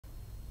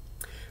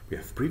We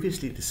have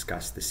previously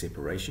discussed the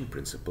separation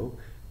principle,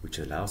 which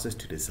allows us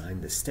to design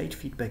the state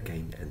feedback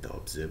gain and the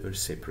observer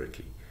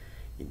separately.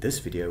 In this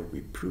video, we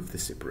prove the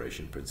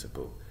separation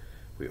principle.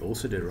 We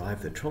also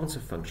derive the transfer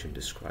function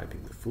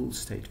describing the full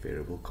state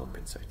variable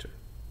compensator.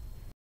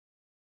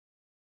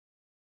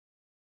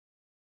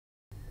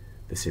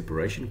 The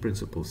separation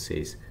principle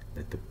says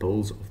that the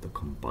poles of the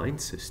combined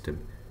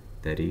system,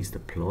 that is, the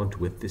plant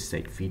with the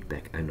state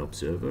feedback and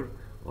observer,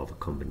 are the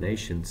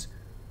combinations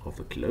of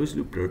the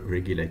closed-loop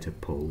regulator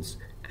poles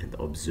and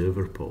the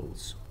observer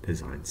poles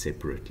designed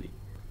separately.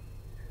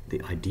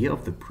 The idea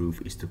of the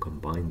proof is to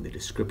combine the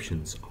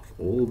descriptions of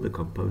all the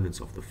components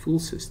of the full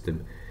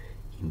system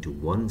into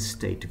one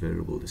state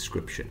variable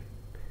description,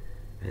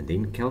 and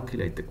then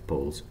calculate the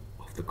poles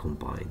of the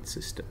combined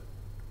system.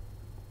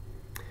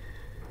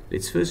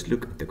 Let's first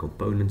look at the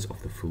components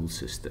of the full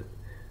system.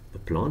 The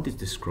plant is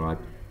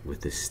described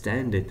with the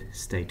standard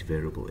state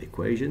variable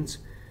equations,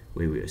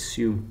 where we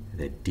assume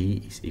that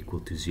D is equal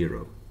to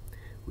 0.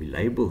 We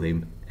label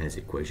them as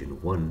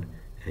equation 1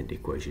 and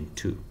equation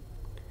 2.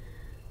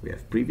 We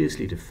have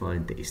previously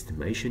defined the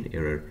estimation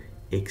error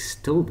x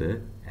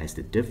tilde as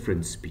the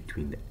difference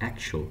between the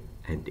actual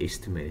and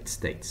estimated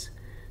states.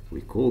 We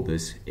call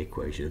this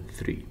equation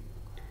 3.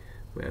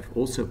 We have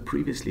also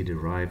previously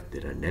derived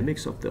the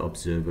dynamics of the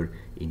observer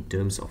in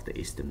terms of the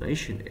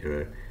estimation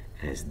error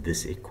as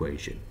this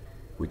equation,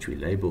 which we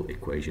label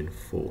equation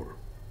 4.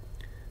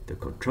 The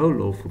control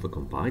law for the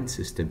combined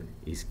system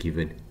is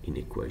given in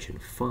equation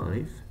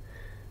 5,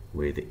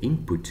 where the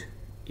input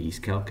is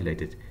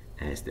calculated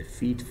as the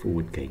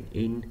feed-forward gain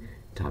N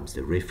times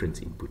the reference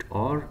input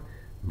R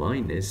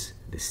minus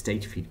the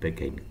state feedback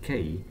gain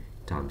K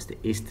times the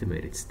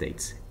estimated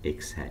states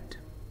X hat.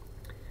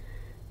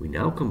 We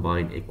now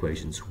combine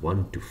equations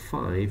 1 to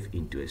 5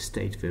 into a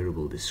state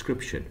variable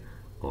description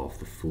of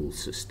the full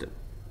system.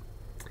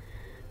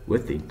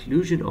 With the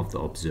inclusion of the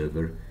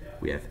observer,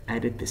 we have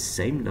added the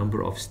same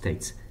number of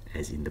states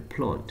as in the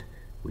plant,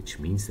 which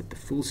means that the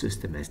full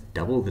system has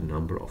double the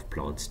number of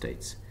plant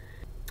states.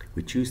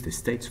 We choose the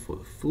states for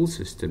the full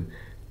system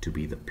to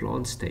be the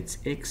plant states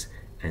X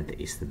and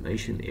the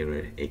estimation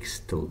error X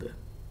tilde.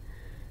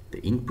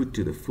 The input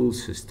to the full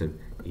system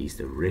is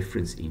the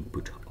reference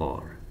input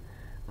R.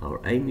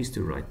 Our aim is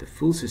to write the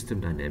full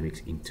system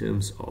dynamics in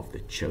terms of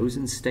the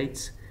chosen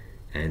states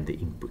and the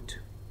input.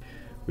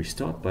 We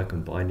start by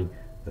combining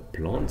the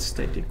plant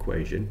state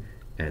equation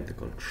and the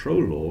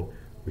control law,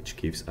 which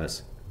gives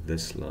us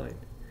this line.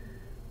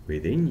 We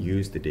then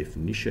use the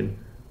definition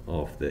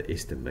of the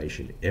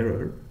estimation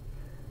error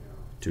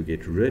to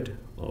get rid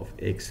of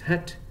x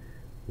hat,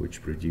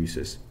 which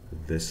produces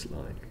this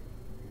line.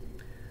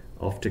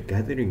 After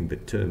gathering the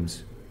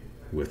terms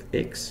with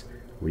x,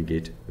 we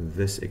get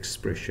this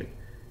expression,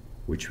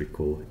 which we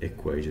call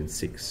equation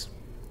 6.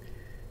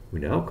 We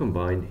now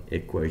combine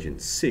equation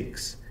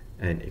 6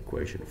 and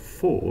equation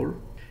 4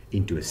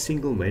 into a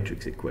single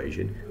matrix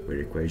equation, where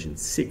equation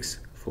 6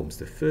 forms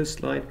the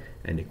first line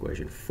and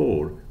equation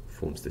 4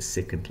 forms the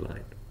second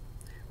line.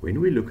 When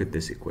we look at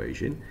this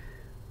equation,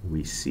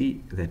 we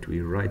see that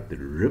we write the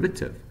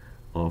derivative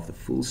of the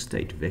full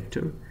state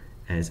vector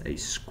as a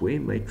square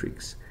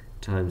matrix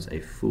times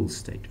a full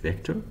state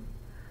vector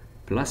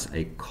plus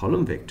a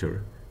column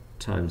vector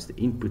times the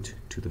input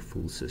to the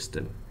full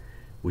system,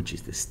 which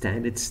is the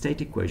standard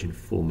state equation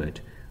format,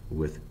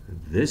 with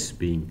this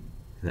being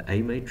the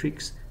A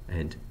matrix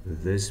and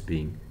this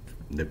being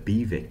the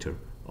B vector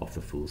of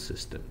the full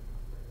system.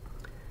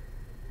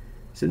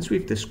 Since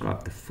we've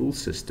described the full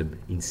system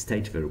in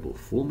state variable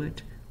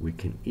format, we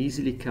can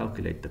easily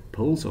calculate the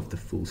poles of the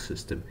full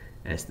system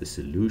as the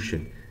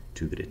solution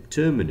to the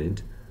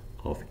determinant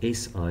of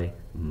SI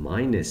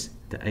minus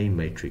the A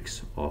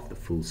matrix of the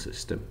full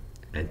system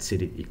and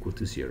set it equal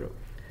to 0.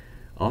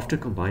 After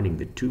combining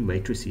the two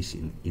matrices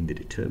in the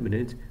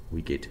determinant,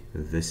 we get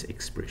this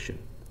expression.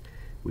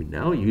 We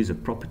now use a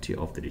property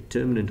of the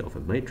determinant of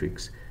a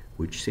matrix,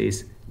 which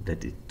says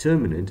that the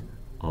determinant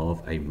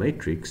of a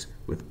matrix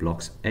with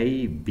blocks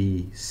A,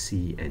 B,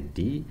 C, and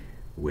D,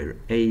 where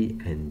A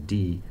and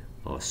D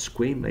are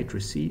square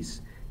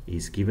matrices,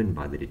 is given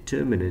by the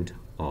determinant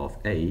of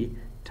A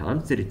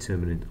times the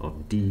determinant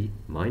of D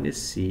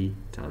minus C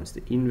times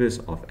the inverse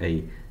of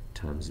A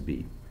times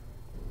B.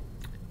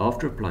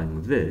 After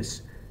applying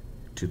this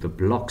to the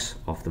blocks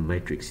of the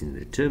matrix in the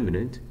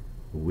determinant,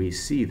 we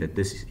see that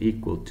this is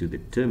equal to the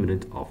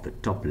determinant of the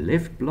top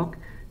left block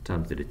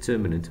times the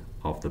determinant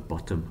of the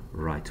bottom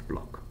right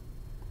block.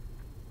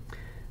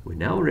 We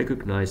now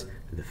recognize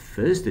the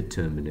first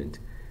determinant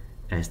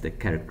as the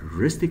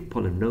characteristic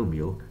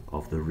polynomial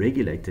of the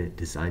regulator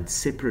designed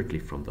separately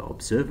from the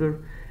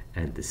observer,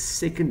 and the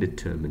second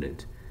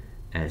determinant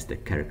as the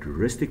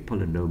characteristic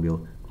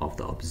polynomial of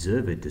the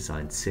observer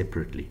designed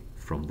separately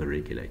from the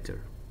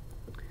regulator.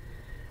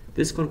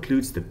 This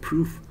concludes the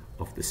proof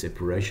of the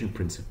separation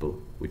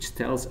principle, which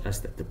tells us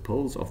that the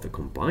poles of the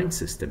combined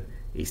system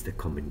is the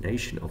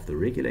combination of the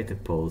regulator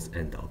poles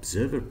and the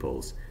observer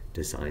poles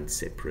designed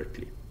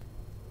separately.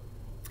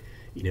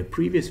 In a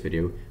previous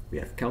video, we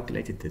have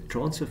calculated the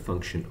transfer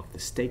function of the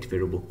state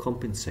variable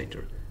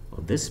compensator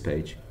On this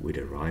page, we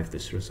derive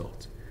this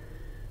result.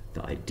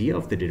 The idea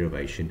of the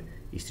derivation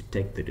is to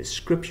take the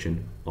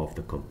description of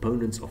the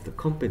components of the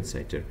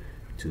compensator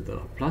to the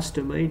Laplace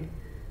domain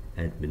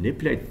and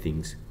manipulate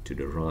things to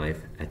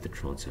derive at the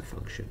transfer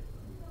function.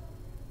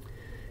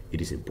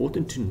 It is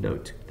important to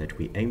note that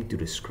we aim to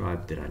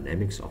describe the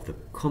dynamics of the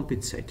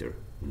compensator,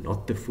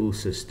 not the full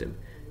system,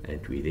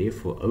 and we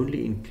therefore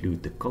only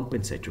include the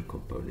compensator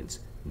components,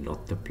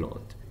 not the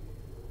plant.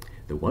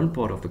 The one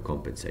part of the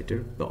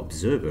compensator, the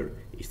observer,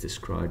 is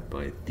described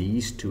by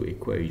these two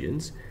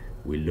equations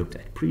we looked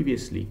at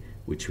previously,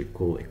 which we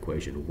call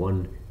equation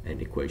 1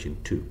 and equation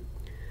 2.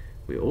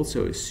 We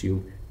also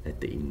assume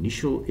that the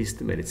initial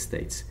estimated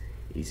states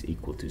is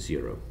equal to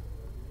 0.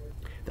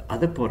 The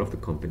other part of the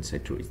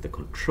compensator is the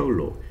control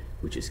law,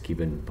 which is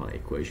given by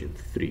equation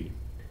 3.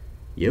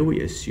 Here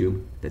we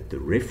assume that the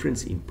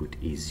reference input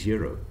is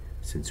 0,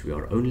 since we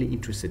are only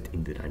interested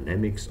in the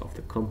dynamics of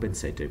the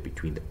compensator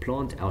between the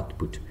plant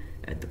output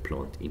and the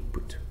plant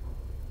input.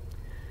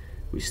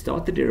 We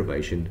start the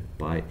derivation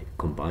by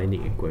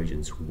combining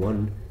equations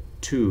 1,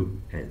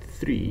 2, and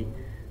 3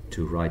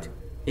 to write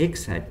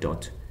x hat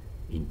dot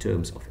in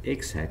terms of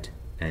x hat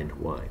and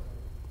y.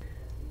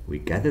 We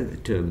gather the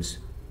terms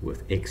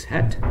with x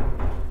hat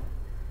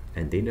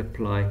and then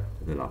apply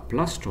the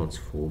Laplace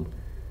transform,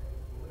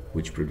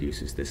 which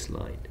produces this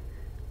line.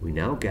 We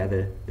now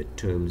gather the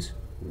terms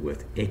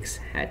with x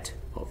hat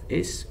of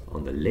s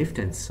on the left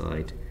hand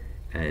side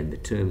and the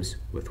terms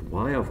with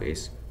y of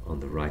s on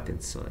the right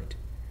hand side.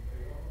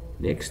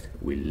 Next,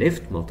 we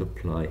left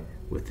multiply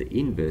with the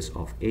inverse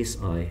of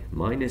si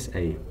minus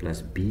a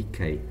plus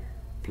bk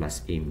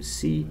plus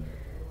mc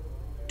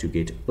to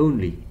get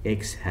only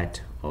x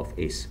hat of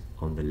s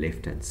on the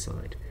left hand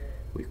side.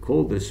 We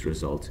call this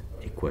result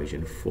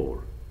equation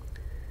 4.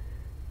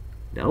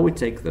 Now we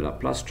take the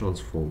Laplace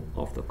transform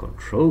of the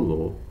control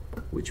law,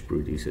 which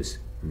produces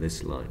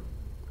this line.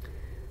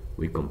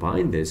 We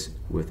combine this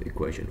with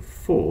equation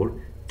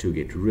 4 to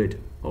get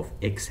rid of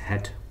x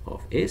hat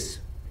of s,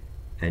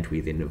 and we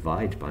then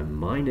divide by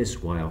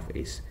minus y of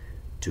s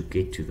to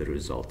get to the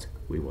result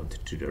we want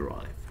to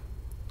derive.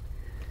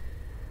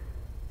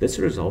 This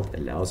result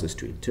allows us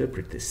to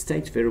interpret the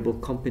state variable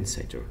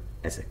compensator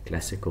as a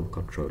classical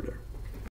controller.